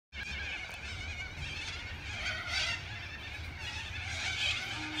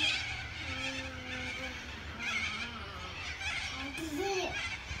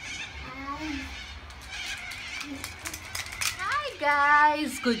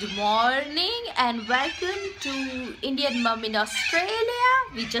guys, good morning and welcome to Indian Mom in Australia.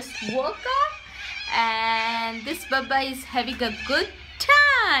 We just woke up and this Baba is having a good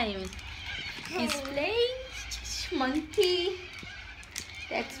time. He's playing monkey.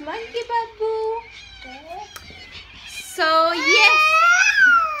 That's monkey Babu. So yes,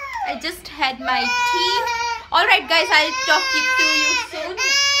 I just had my tea. Alright guys, I'll talk to you soon.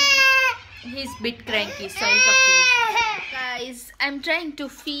 He's a bit cranky, so I'll talk to you. Guys, I'm trying to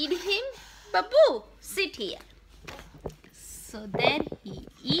feed him. Babu, sit here. So there he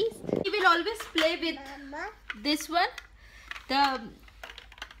is. He will always play with this one.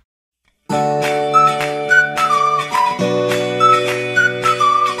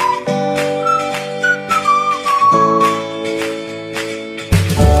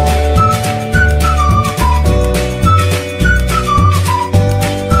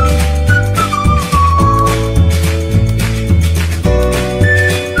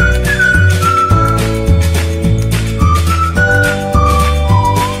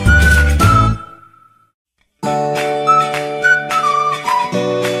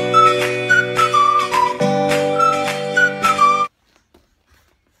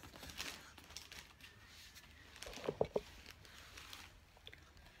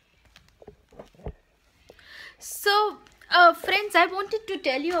 So friends, I wanted to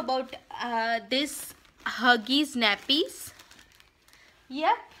tell you about this Huggies nappies.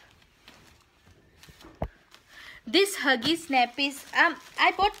 Yep, this Huggies nappies.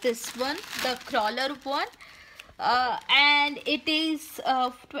 I bought this one, the crawler one, and it is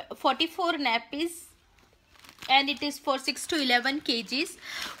 44 nappies, and it is for 6 to 11 kgs.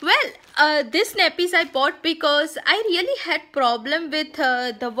 Well, this nappies I bought because I really had problem with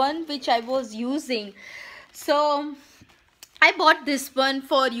the one which I was using. So I bought this one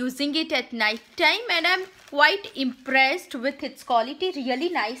for using it at night time, and I'm quite impressed with its quality. Really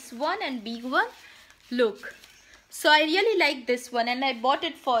nice one and big one. Look. So I really like this one and I bought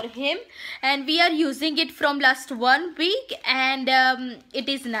it for him, and we are using it from last 1 week, and it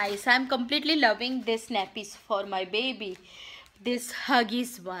is nice. I'm completely loving this nappies for my baby. This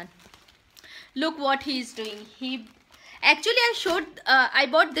Huggies one. Look what he is doing. I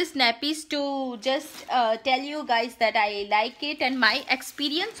bought this nappies to just tell you guys that I like it and my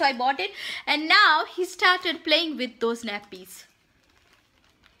experience. So I bought it, and now he started playing with those nappies.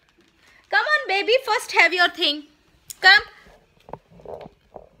 Come on baby, first have your thing. Come.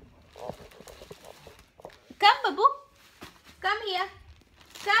 Come Babu. Come here.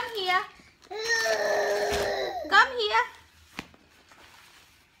 Come here. Come here.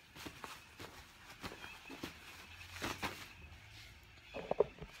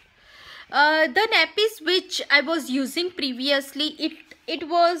 The nappies which I was using previously, it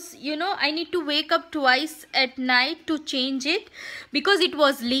was, you know, I need to wake up twice at night to change it because it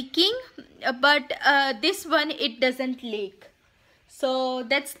was leaking, but this one it doesn't leak. So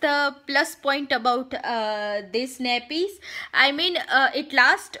that's the plus point about this nappies. I mean, it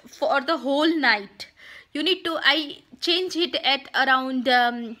lasts for the whole night. You need to, I change it at around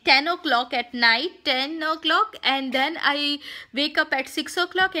 10 o'clock at night, 10 o'clock, and then I wake up at 6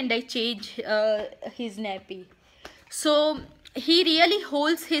 o'clock and I change his nappy. So he really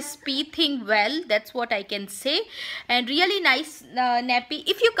holds his pee thing well, that's what I can say, and really nice nappy.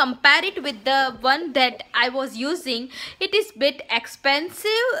 If you compare it with the one that I was using, it is bit expensive,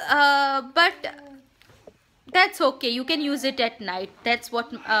 but that's okay. You can use it at night. That's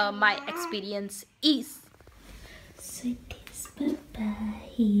what my experience is. So it is Papa.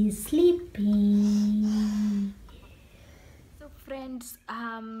 He is sleeping. So friends,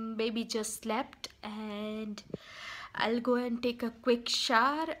 baby just slept, and I'll go and take a quick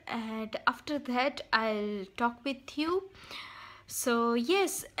shower, and after that I'll talk with you. So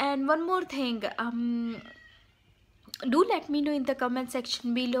yes, and one more thing, do let me know in the comment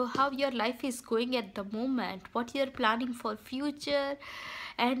section below how your life is going at the moment, what you're planning for future,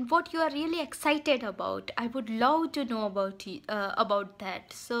 and what you are really excited about. I would love to know about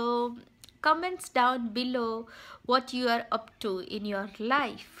that. So comments down below what you are up to in your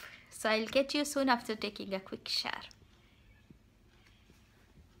life. So I'll get you soon after taking a quick shower.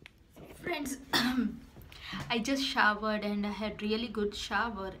 Friends, I just showered and I had really good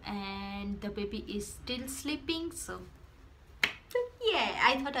shower, and the baby is still sleeping. So yeah,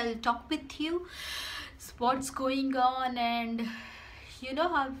 I thought I'll talk with you. So what's going on, and you know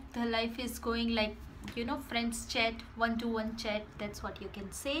how the life is going, like, you know, friends chat, one-to-one chat, that's what you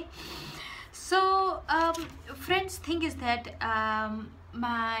can say. So friends, thing is that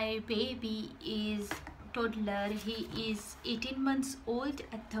my baby is toddler. He is 18 months old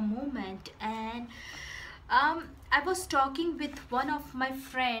at the moment, and I was talking with one of my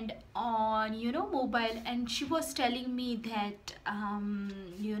friend on mobile, and she was telling me that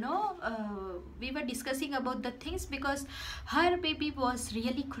we were discussing about the things because her baby was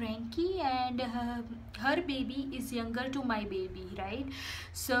really cranky, and her baby is younger to my baby, right?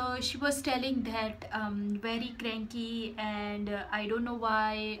 So she was telling that very cranky, and I don't know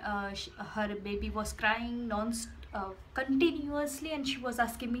why her baby was crying continuously, and she was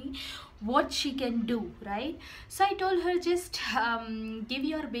asking me what she can do, right? So I told her, just give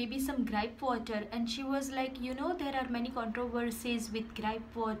your baby some gripe water, and she was like, there are many controversies with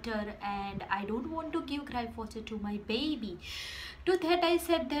gripe water, and I don't want to give gripe water to my baby. To that I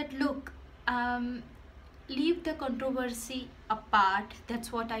said that, look, leave the controversy apart. That's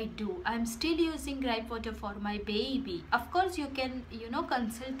what I do. I'm still using gripe water for my baby. Of course you can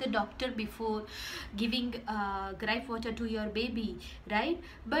consult the doctor before giving gripe water to your baby, right?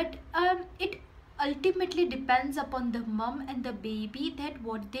 But it ultimately depends upon the mom and the baby, that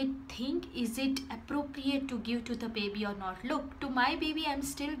what they think, is it appropriate to give to the baby or not. Look, to my baby I'm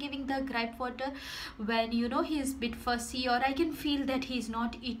still giving the gripe water when he is a bit fussy, or I can feel that he's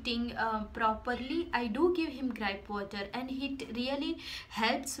not eating properly. I do give him gripe water, and it really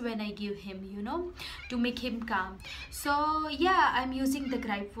helps when I give him to make him calm. So yeah, I'm using the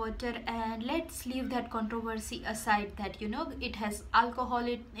gripe water, and let's leave that controversy aside, that it has alcohol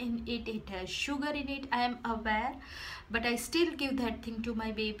in it, it has sugar in it. I am aware, but I still give that thing to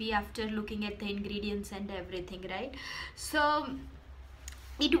my baby after looking at the ingredients and everything, right? So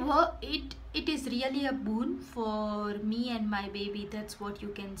it is really a boon for me and my baby, that's what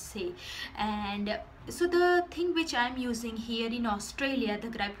you can say. And so the thing which I'm using here in Australia, the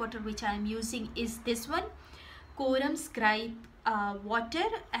gripe water which I'm using is this one, Corum's gripe water.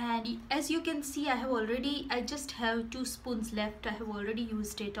 And as you can see, I just have 2 spoons left. I have already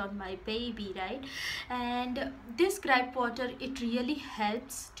used it on my baby, right? And this gripe water, it really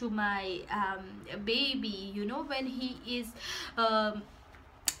helps to my baby, when he is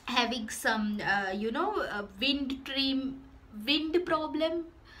having some wind problem.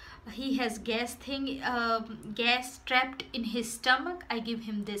 He has gas trapped in his stomach. I give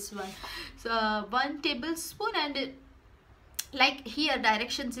him this one. So 1 tablespoon, and like here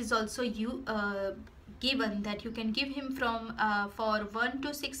directions is also given that you can give him from for 1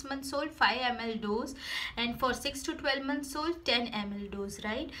 to 6 months old 5 ml dose, and for 6 to 12 months old 10 ml dose,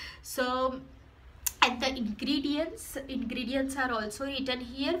 right? So, and the ingredients are also written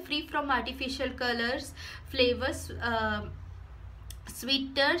here: free from artificial colors, flavors,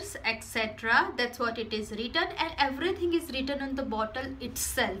 sweeteners, etc. That's what it is written, and everything is written on the bottle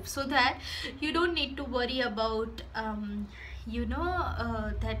itself, so that you don't need to worry about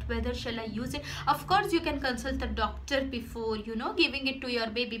that whether shall I use it. Of course you can consult the doctor before giving it to your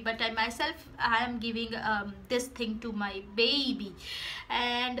baby, but I am giving this thing to my baby.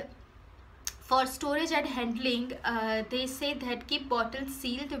 And for storage and handling, they say that keep bottles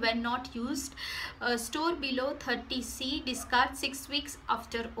sealed when not used, store below 30 C, discard 6 weeks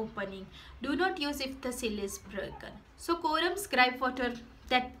after opening, do not use if the seal is broken. So Corum's gripe water,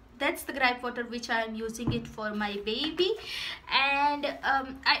 that's the gripe water which I am using it for my baby. And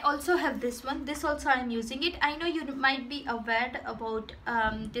I also have this one. This also I am using it. I know you might be aware about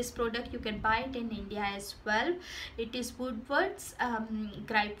this product. You can buy it in India as well. It is Woodward's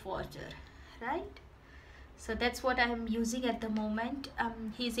gripe water, right? So that's what I am using at the moment.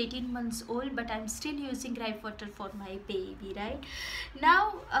 He's 18 months old, but I'm still using gripe water for my baby, right?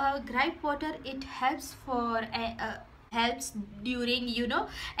 Now gripe water, it helps for helps during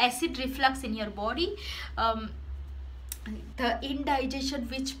acid reflux in your body, the indigestion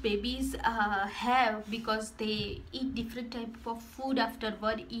which babies have, because they eat different type of food after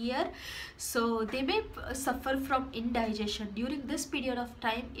 1 year, so they may suffer from indigestion. During this period of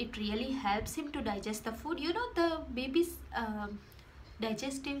time, it really helps him to digest the food. The baby's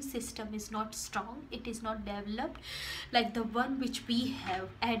digestive system is not strong, it is not developed like the one which we have.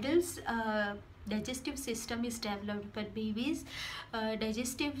 Adults digestive system is developed, but babies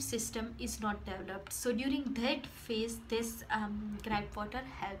digestive system is not developed. So during that phase, this gripe water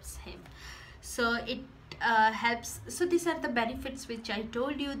helps him. So it helps. So these are the benefits which I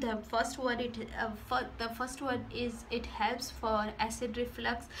told you. The first one, is it helps for acid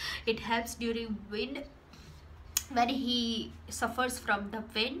reflux. It helps during wind, when he suffers from the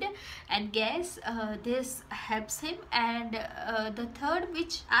wind and gas, this helps him. And the third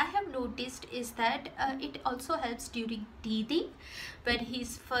which I have noticed is that it also helps during teething. When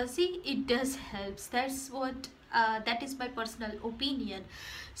he's fuzzy, it does helps. That's what that is my personal opinion.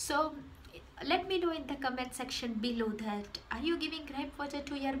 So let me know in the comment section below that are you giving gripe water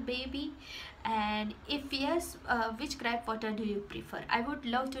to your baby, and if yes, which gripe water do you prefer? I would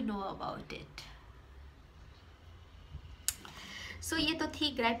love to know about it. सो ये तो थी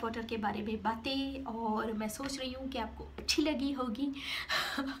gripe water के बारे में बातें, और मैं सोच रही हूँ कि आपको अच्छी लगी होगी।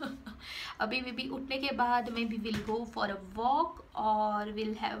 अभी मैं भी उठने के बाद मैं भी will go for a walk और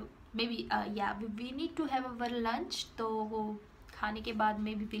विल हैव मे बी या we need to have our lunch, तो खाने के बाद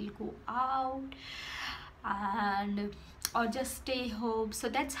मैं भी will go out and or just stay home. So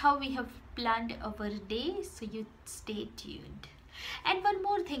that's how we have planned our day, so you stay tuned. And one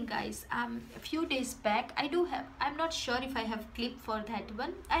more thing guys, a few days back I'm not sure if I have clip for that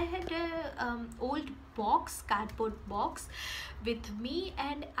one. I had a old box, cardboard box with me,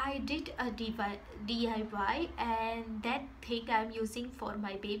 and I did a DIY, and that thing I'm using for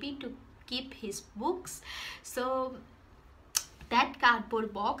my baby to keep his books. So that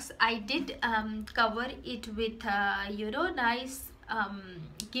cardboard box I did cover it with nice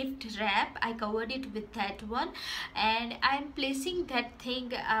gift wrap. I covered it with that one, and I'm placing that thing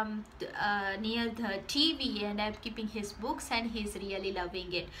near the TV, and I'm keeping his books, and he's really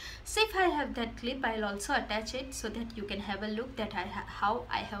loving it. So if I have that clip, I'll also attach it so that you can have a look that how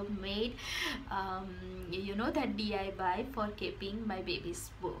I have made that DIY for keeping my baby's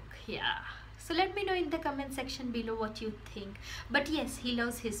book. Yeah, so let me know in the comment section below what you think. But yes, he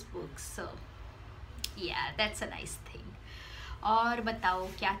loves his books, so yeah, that's a nice thing. और बताओ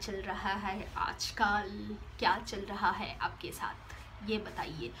क्या चल रहा है आजकल, क्या चल रहा है आपके साथ, ये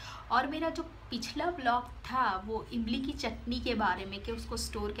बताइए। और मेरा जो पिछला ब्लॉग था वो इमली की चटनी के बारे में, कि उसको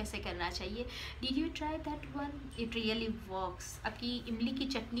स्टोर कैसे करना चाहिए, did you try that one? It really works. आपकी इमली की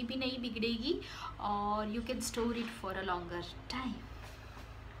चटनी भी नहीं बिगड़ेगी और you can store it for a longer time.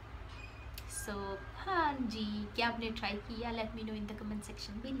 सो हाँ जी, क्या आपने ट्राई किया? Let me know in the comment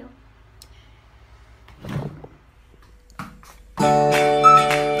section below.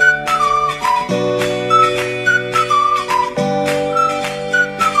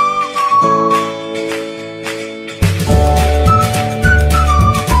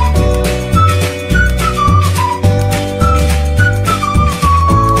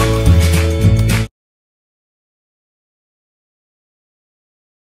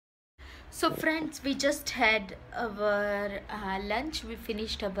 So friends, we just had our lunch. We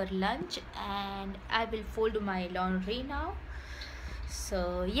finished our lunch, and I will fold my laundry now.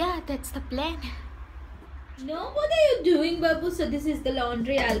 So yeah, that's the plan. No, what are you doing, Babu? So this is the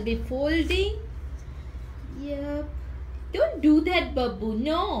laundry I'll be folding. Yep. Don't do that, Babu.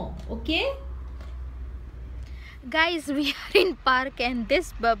 No, okay? Guys, we are in park, and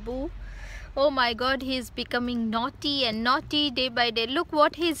this Babu, oh my god, he is becoming naughty and naughty day by day. Look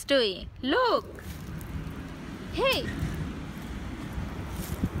what he's doing. Look. Hey.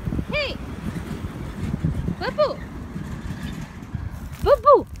 Hey. Babu.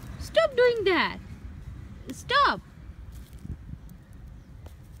 Babu, stop doing that. Stop.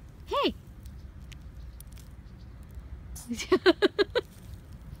 Hey.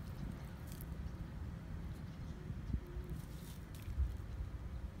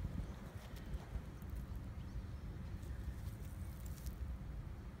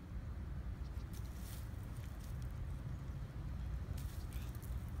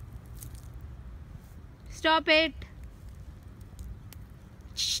 Stop it.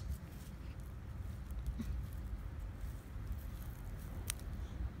 Shh.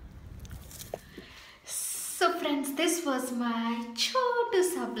 So friends, this was my chotu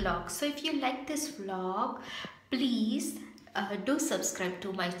sa vlog. So if you like this vlog, please do subscribe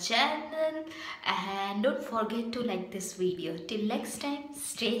to my channel, and don't forget to like this video. Till next time,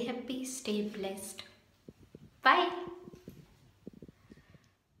 stay happy, stay blessed. Bye.